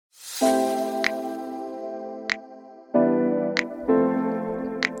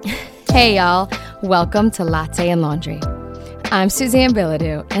Hey y'all, welcome to Latte and Laundry. I'm Suzanne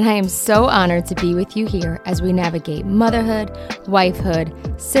Bilodeau, and I am so honored to be with you here as we navigate motherhood,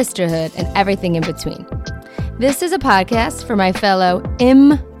 wifehood, sisterhood, and everything in between. This is a podcast for my fellow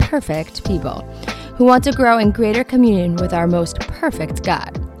imperfect people who want to grow in greater communion with our most perfect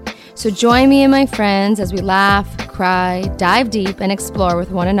God. So join me and my friends as we laugh, cry, dive deep, and explore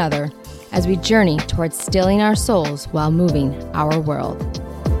with one another as we journey towards stilling our souls while moving our world.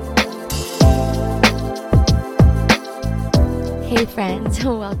 Hey friends,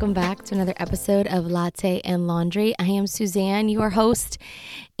 welcome back to another episode of Latte and Laundry. I am Suzanne, your host,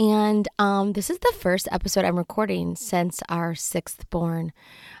 and this is the first episode I'm recording since our sixth born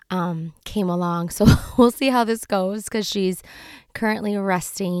came along. So we'll see how this goes because she's currently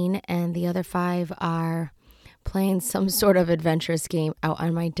resting and the other five are playing some sort of adventurous game out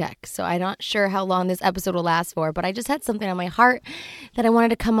on my deck. So I'm not sure how long this episode will last for, but I just had something on my heart that I wanted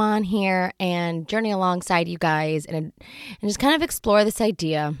to come on here and journey alongside you guys and just kind of explore this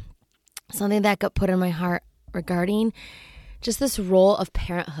idea, something that got put in my heart regarding just this role of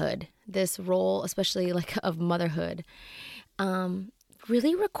parenthood, this role especially like of motherhood,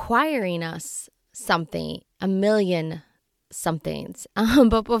 really requiring us something, a million somethings.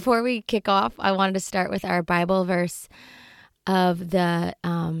 But before we kick off, I wanted to start with our Bible verse of the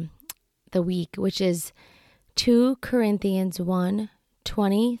week, which is 2 Corinthians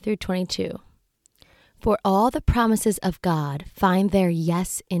 1:20 through 22. For all the promises of God find their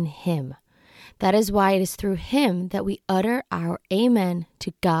yes in Him. That is why it is through Him that we utter our amen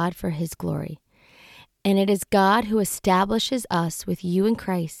to God for His glory. And it is God who establishes us with you in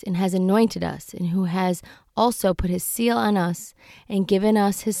Christ and has anointed us and who has also put His seal on us and given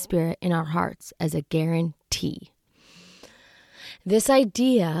us His Spirit in our hearts as a guarantee. This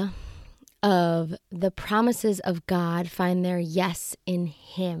idea of the promises of God find their yes in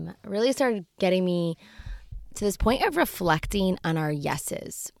Him really started getting me to this point of reflecting on our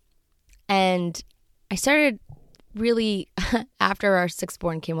yeses. And I started really, after our sixth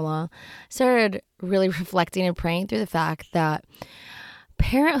born came along, started really reflecting and praying through the fact that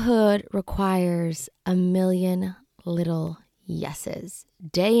parenthood requires a million little yeses,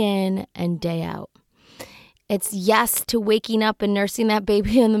 day in and day out. It's yes to waking up and nursing that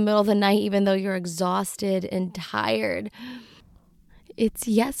baby in the middle of the night, even though you're exhausted and tired. It's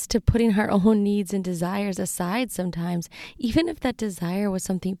yes to putting our own needs and desires aside sometimes, even if that desire was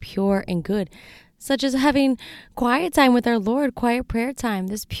something pure and good, such as having quiet time with our Lord, quiet prayer time,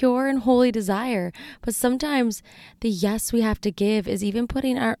 this pure and holy desire. But sometimes the yes we have to give is even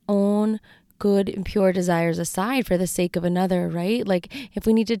putting our own good and pure desires aside for the sake of another, right? Like if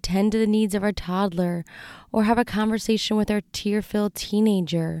we need to tend to the needs of our toddler or have a conversation with our tear-filled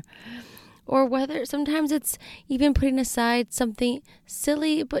teenager, or whether sometimes it's even putting aside something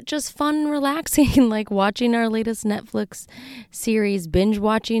silly but just fun and relaxing, like watching our latest Netflix series, binge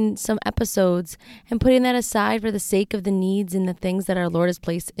watching some episodes, and putting that aside for the sake of the needs and the things that our Lord has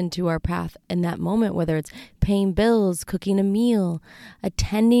placed into our path in that moment, whether it's paying bills, cooking a meal,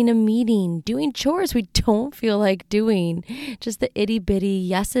 attending a meeting, doing chores we don't feel like doing, just the itty-bitty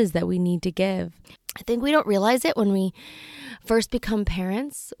yeses that we need to give. I think we don't realize it when we first become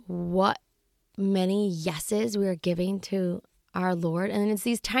parents, what many yeses we are giving to our Lord. And it's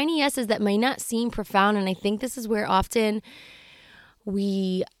these tiny yeses that may not seem profound. And I think this is where often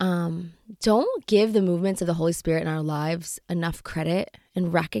we don't give the movements of the Holy Spirit in our lives enough credit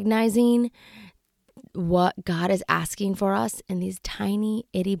and recognizing what God is asking for us in these tiny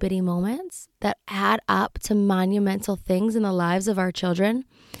itty bitty moments that add up to monumental things in the lives of our children.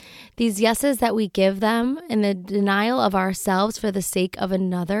 These yeses that we give them and the denial of ourselves for the sake of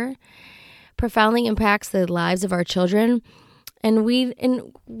another profoundly impacts the lives of our children. And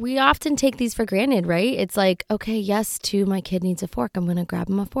we often take these for granted, right? It's like, okay, yes, my kid needs a fork. I'm going to grab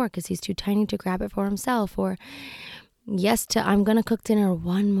him a fork because he's too tiny to grab it for himself. Or yes, I'm going to cook dinner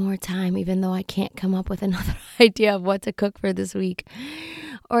one more time, even though I can't come up with another idea of what to cook for this week.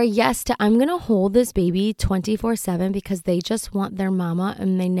 Or yes, I'm going to hold this baby 24/7 because they just want their mama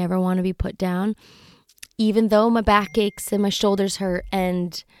and they never want to be put down, even though my back aches and my shoulders hurt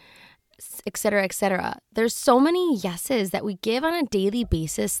and et cetera, et cetera. There's so many yeses that we give on a daily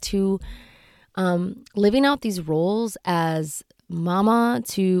basis to living out these roles as mama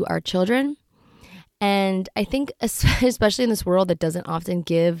to our children. And I think especially in this world that doesn't often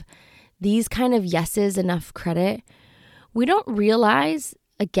give these kind of yeses enough credit, we don't realize,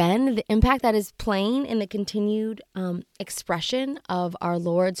 again, the impact that is playing in the continued expression of our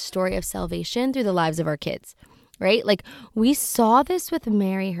Lord's story of salvation through the lives of our kids. Right? Like we saw this with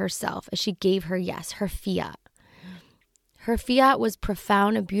Mary herself as she gave her yes, her fiat, Her fiat was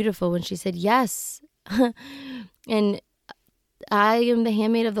profound and beautiful when she said, yes, and I am the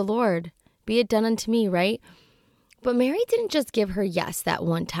handmaid of the Lord. Be it done unto me, right? But Mary didn't just give her yes that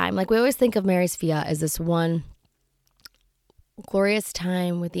one time. Like we always think of Mary's fiat as this one glorious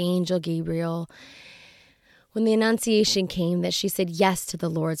time with the angel Gabriel when the Annunciation came that she said yes to the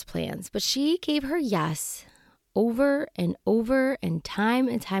Lord's plans. But she gave her yes over and time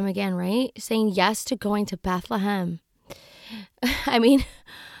again, right? Saying yes to going to Bethlehem. I mean,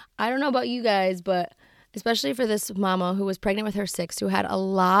 I don't know about you guys, but especially for this mama who was pregnant with her sixth, who had a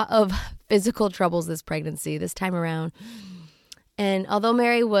lot of physical troubles this pregnancy, this time around. And although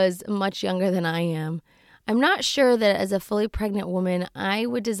Mary was much younger than I am, I'm not sure that as a fully pregnant woman, I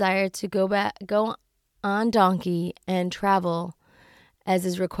would desire to go on donkey and travel as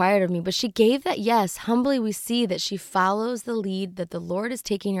is required of me. But she gave that yes. Humbly, we see that she follows the lead that the Lord is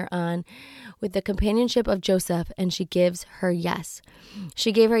taking her on with the companionship of Joseph, and she gives her yes.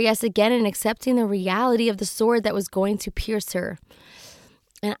 She gave her yes again in accepting the reality of the sword that was going to pierce her.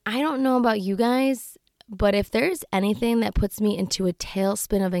 And I don't know about you guys, but if there's anything that puts me into a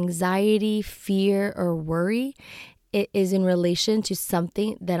tailspin of anxiety, fear, or worry, it is in relation to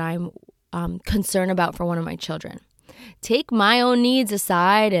something that I'm concerned about for one of my children. Take my own needs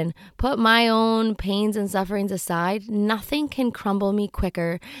aside and put my own pains and sufferings aside. Nothing can crumble me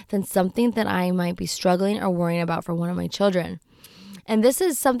quicker than something that I might be struggling or worrying about for one of my children. And this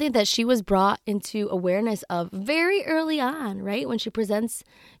is something that she was brought into awareness of very early on, right? When she presents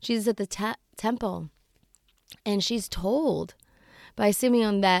Jesus at the temple. And she's told by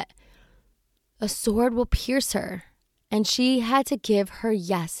Simeon that a sword will pierce her. And she had to give her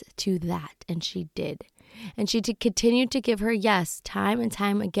yes to that. And she did. And she continued to give her yes time and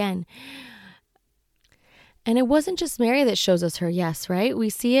time again. And it wasn't just Mary that shows us her yes, right? We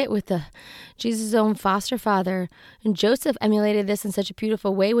see it with Jesus' own foster father. And Joseph emulated this in such a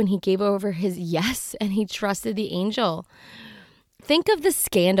beautiful way when he gave over his yes and he trusted the angel. Think of the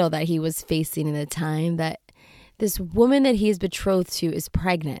scandal that he was facing in the time that this woman that he is betrothed to is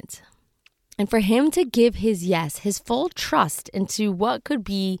pregnant. And for him to give his yes, his full trust into what could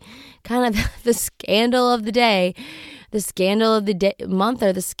be kind of the scandal of the day, the scandal of the month,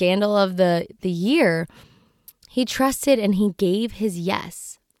 or the scandal of the year, he trusted and he gave his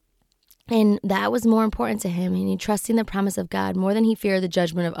yes. And that was more important to him. And he trusted in the promise of God more than he feared the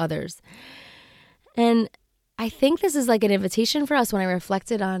judgment of others. And I think this is like an invitation for us when I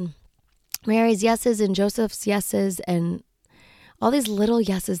reflected on Mary's yeses and Joseph's yeses and all these little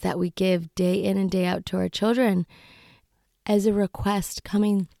yeses that we give day in and day out to our children as a request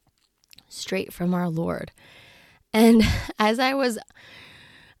coming straight from our Lord. And as I was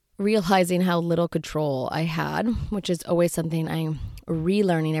realizing how little control I had, which is always something I'm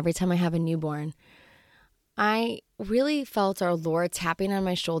relearning every time I have a newborn, I really felt our Lord tapping on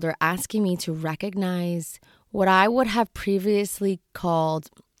my shoulder, asking me to recognize what I would have previously called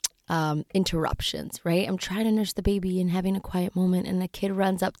interruptions, right? I'm trying to nurse the baby and having a quiet moment, and a kid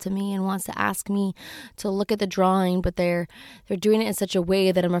runs up to me and wants to ask me to look at the drawing, but they're doing it in such a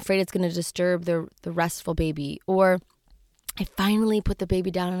way that I'm afraid it's going to disturb the restful baby. Or I finally put the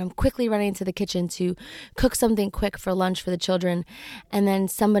baby down and I'm quickly running into the kitchen to cook something quick for lunch for the children, and then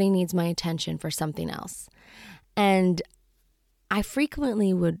somebody needs my attention for something else. And I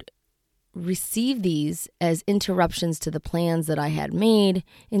frequently would receive these as interruptions to the plans that I had made,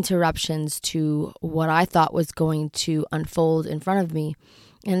 interruptions to what I thought was going to unfold in front of me.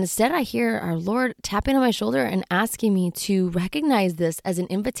 And instead I hear our Lord tapping on my shoulder and asking me to recognize this as an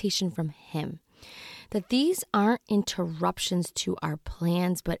invitation from Him. That these aren't interruptions to our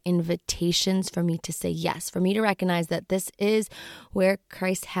plans, but invitations for me to say yes, for me to recognize that this is where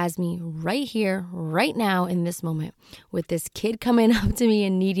Christ has me right here, right now, in this moment, with this kid coming up to me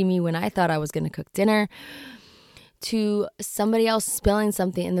and needing me when I thought I was going to cook dinner, to somebody else spilling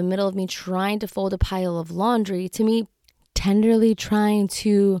something in the middle of me trying to fold a pile of laundry, to me tenderly trying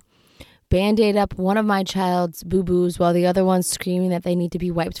to Band-Aid up one of my child's boo-boos while the other one's screaming that they need to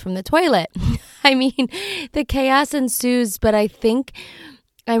be wiped from the toilet. I mean, the chaos ensues, but I think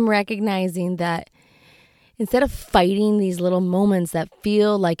I'm recognizing that instead of fighting these little moments that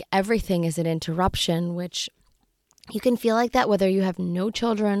feel like everything is an interruption, which you can feel like that whether you have no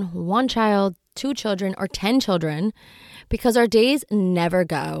children, one child, 2 children, or 10 children, because our days never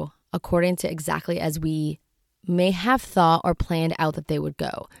go according to exactly as we may have thought or planned out that they would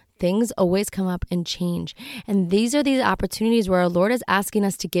go. Things always come up and change. And these are these opportunities where our Lord is asking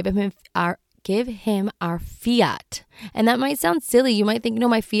us to give him our fiat. And that might sound silly. You might think, no,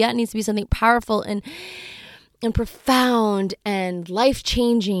 my fiat needs to be something powerful and profound and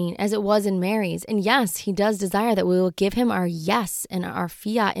life-changing as it was in Mary's. And yes, he does desire that we will give him our yes and our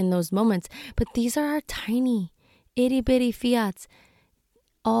fiat in those moments. But these are our tiny, itty-bitty fiats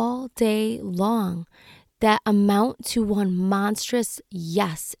all day long that amount to one monstrous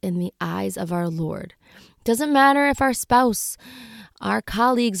yes in the eyes of our Lord. Doesn't matter if our spouse, our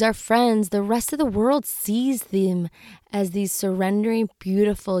colleagues, our friends, the rest of the world sees them as these surrendering,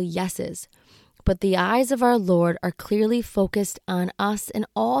 beautiful yeses. But the eyes of our Lord are clearly focused on us and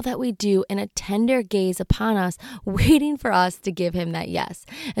all that we do, and a tender gaze upon us, waiting for us to give him that yes.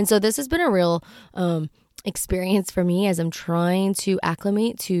 And so this has been a real experience for me as I'm trying to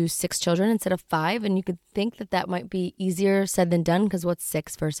acclimate to 6 children instead of 5. And you could think that that might be easier said than done, because what's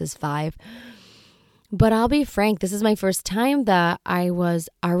 6 versus 5? But I'll be frank, this is my first time that I was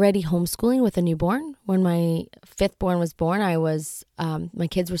already homeschooling with a newborn. When my 5th born was born, my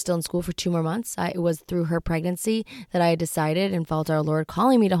kids were still in school for 2 more months. It was through her pregnancy that I decided and felt our Lord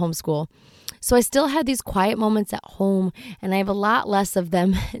calling me to homeschool. So I still had these quiet moments at home, and I have a lot less of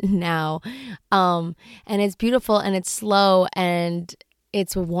them now. And it's beautiful, and it's slow, and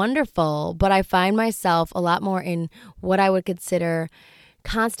it's wonderful. But I find myself a lot more in what I would consider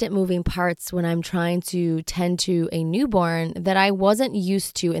constant moving parts when I'm trying to tend to a newborn that I wasn't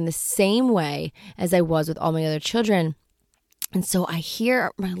used to in the same way as I was with all my other children. And so I hear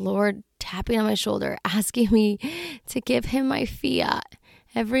my Lord tapping on my shoulder, asking me to give him my fiat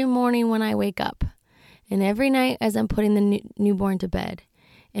every morning when I wake up, and every night as I'm putting the newborn to bed,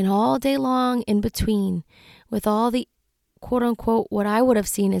 and all day long in between, with all the quote unquote what I would have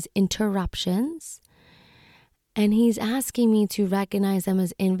seen as interruptions. And he's asking me to recognize them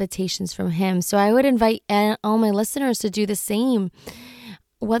as invitations from him. So I would invite all my listeners to do the same.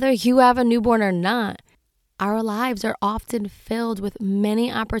 Whether you have a newborn or not, our lives are often filled with many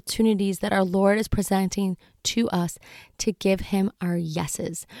opportunities that our Lord is presenting to us to give him our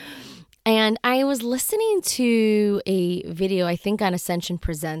yeses. And I was listening to a video, I think on Ascension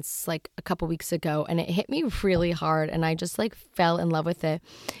Presents, like a couple weeks ago, and it hit me really hard, and I just fell in love with it.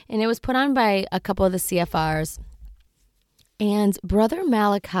 And it was put on by a couple of the CFRs. And Brother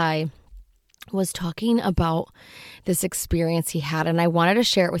Malachi was talking about this experience he had, and I wanted to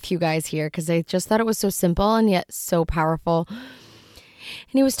share it with you guys here because I just thought it was so simple and yet so powerful. And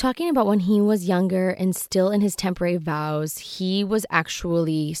he was talking about when he was younger and still in his temporary vows, he was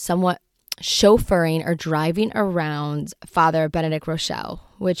actually somewhat chauffeuring or driving around Father Benedict Rochelle,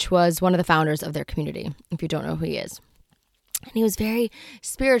 which was one of the founders of their community, if you don't know who he is. And he was very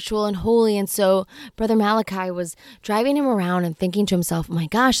spiritual and holy. And so Brother Malachi was driving him around and thinking to himself, oh my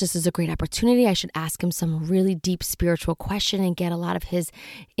gosh, this is a great opportunity. I should ask him some really deep spiritual question and get a lot of his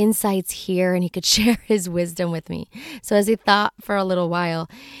insights here, and he could share his wisdom with me. So as he thought for a little while,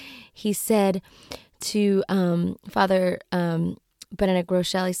 he said to Father Benedict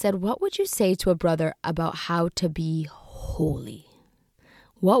Rochelle, he said, what would you say to a brother about how to be holy?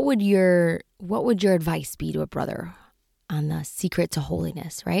 What would your advice be to a brother on the secret to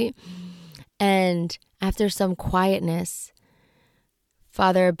holiness, right? And after some quietness,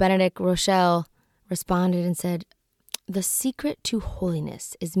 Father Benedict Rochelle responded and said, the secret to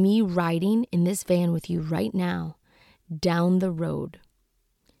holiness is me riding in this van with you right now down the road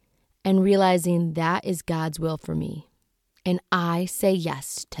and realizing that is God's will for me. And I say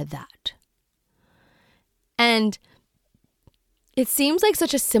yes to that. And it seems like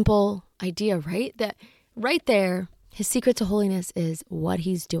such a simple idea, right? That right there, his secret to holiness is what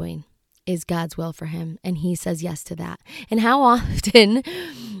he's doing is God's will for him. And he says yes to that. And how often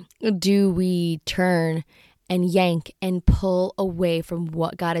do we turn and yank and pull away from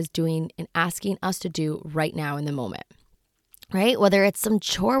what God is doing and asking us to do right now in the moment? Right? Whether it's some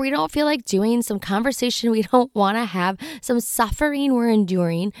chore we don't feel like doing, some conversation we don't want to have, some suffering we're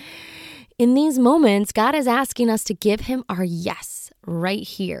enduring. In these moments, God is asking us to give him our yes right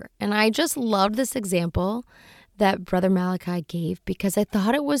here. And I just loved this example that Brother Malachi gave because I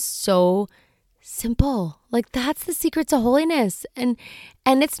thought it was so simple. Like that's the secret to holiness. And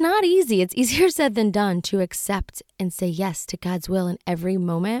it's not easy. It's easier said than done to accept and say yes to God's will in every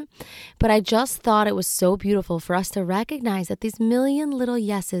moment. But I just thought it was so beautiful for us to recognize that these million little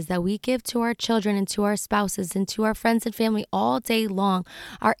yeses that we give to our children and to our spouses and to our friends and family all day long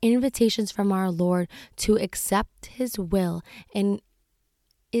are invitations from our Lord to accept his will and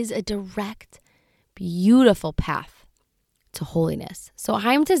is a direct, beautiful path to holiness. So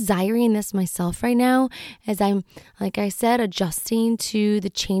I'm desiring this myself right now as I'm, like I said, adjusting to the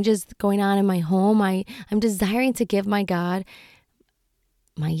changes going on in my home. I'm desiring to give my God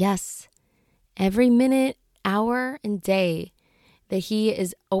my yes every minute, hour, and day that he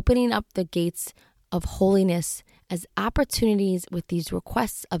is opening up the gates of holiness as opportunities with these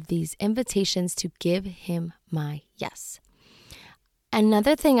requests of these invitations to give him my yes.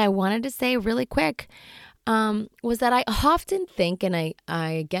 Another thing I wanted to say really quick was that I often think, and I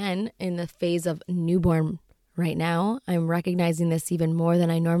again, in the phase of newborn right now, I'm recognizing this even more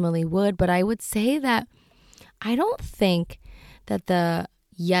than I normally would, but I would say that I don't think that the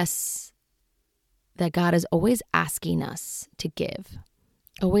yes that God is always asking us to give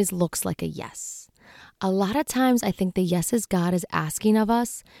always looks like a yes. A lot of times I think the yeses God is asking of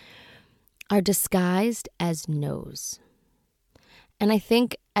us are disguised as no's. And I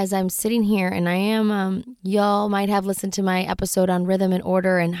think as I'm sitting here and I am, y'all might have listened to my episode on rhythm and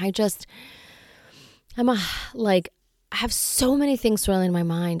order, and I have so many things swirling in my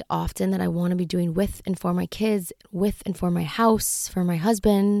mind often that I want to be doing with and for my kids, with and for my house, for my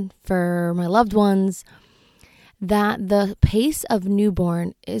husband, for my loved ones, that the pace of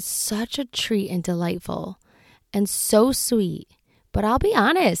newborn is such a treat and delightful and so sweet. But I'll be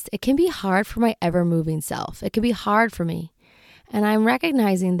honest, it can be hard for my ever-moving self. It can be hard for me. And I'm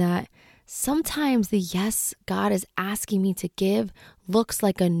recognizing that sometimes the yes God is asking me to give looks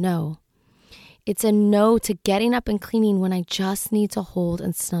like a no. It's a no to getting up and cleaning when I just need to hold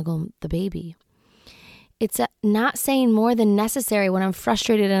and snuggle the baby. It's not saying more than necessary when I'm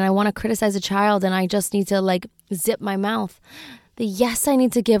frustrated and I want to criticize a child and I just need to zip my mouth. The yes I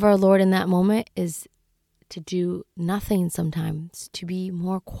need to give our Lord in that moment is to do nothing sometimes, to be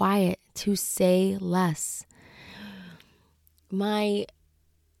more quiet, to say less. My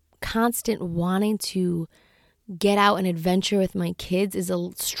constant wanting to get out and adventure with my kids is a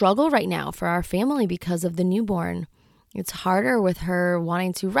struggle right now for our family because of the newborn. It's harder with her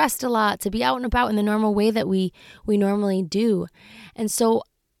wanting to rest a lot, to be out and about in the normal way that we normally do. And so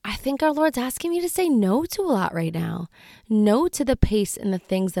I think our Lord's asking me to say no to a lot right now. No to the pace and the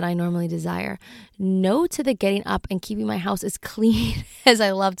things that I normally desire. No to the getting up and keeping my house as clean as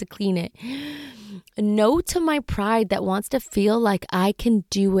I love to clean it. No to my pride that wants to feel like I can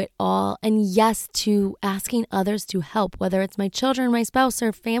do it all. And yes to asking others to help, whether it's my children, my spouse,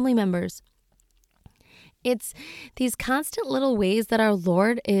 or family members. It's these constant little ways that our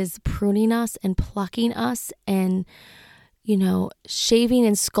Lord is pruning us and plucking us and, shaving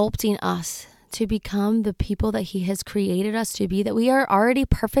and sculpting us to become the people that he has created us to be, that we are already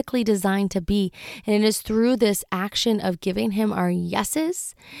perfectly designed to be. And it is through this action of giving him our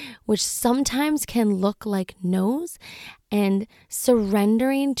yeses, which sometimes can look like no's, and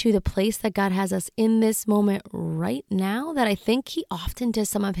surrendering to the place that God has us in this moment right now, that I think he often does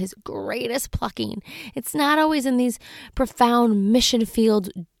some of his greatest plucking. It's not always in these profound mission field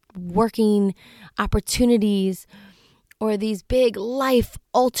working opportunities or these big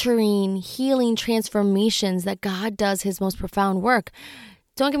life-altering, healing transformations that God does his most profound work.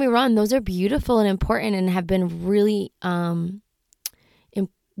 Don't get me wrong, those are beautiful and important and have been really,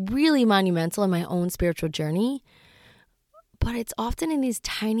 really monumental in my own spiritual journey. But it's often in these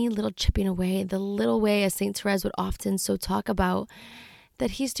tiny little chipping away, the little way, as St. Therese would often so talk about,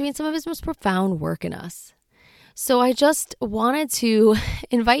 that he's doing some of his most profound work in us. So I just wanted to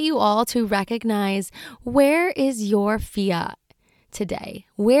invite you all to recognize, where is your fiat today?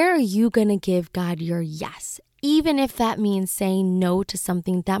 Where are you going to give God your yes? Even if that means saying no to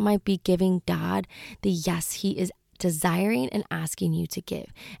something that might be giving God the yes he is desiring and asking you to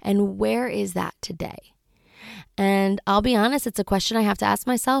give. And where is that today? And I'll be honest, it's a question I have to ask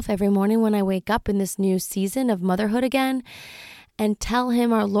myself every morning when I wake up in this new season of motherhood again. And tell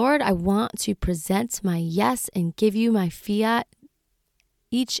him, our Lord, I want to present my yes and give you my fiat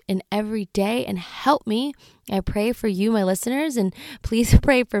each and every day, and help me. I pray for you, my listeners, and please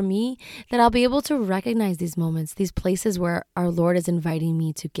pray for me that I'll be able to recognize these moments, these places where our Lord is inviting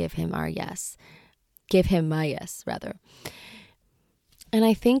me to give him our yes, give him my yes, rather. And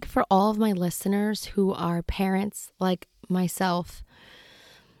I think for all of my listeners who are parents like myself,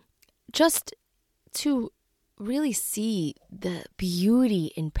 just to really see the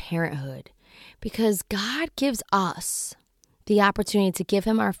beauty in parenthood, because God gives us the opportunity to give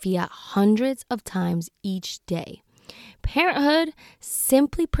him our fiat hundreds of times each day. Parenthood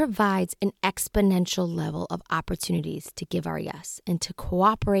simply provides an exponential level of opportunities to give our yes and to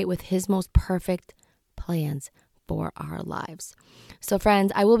cooperate with his most perfect plans for our lives. So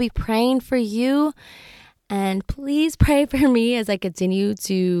friends, I will be praying for you. And please pray for me as I continue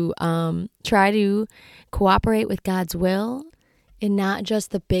to try to cooperate with God's will, and not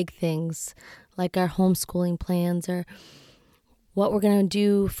just the big things like our homeschooling plans or what we're going to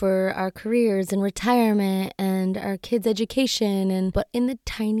do for our careers and retirement and our kids' education, but in the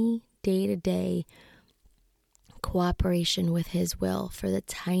tiny day-to-day cooperation with his will for the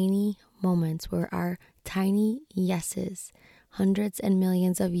tiny moments where our tiny yeses, hundreds and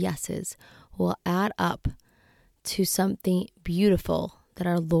millions of yeses, will add up to something beautiful that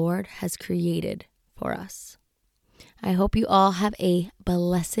our Lord has created for us. I hope you all have a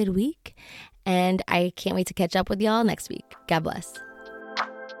blessed week, and I can't wait to catch up with y'all next week. God bless.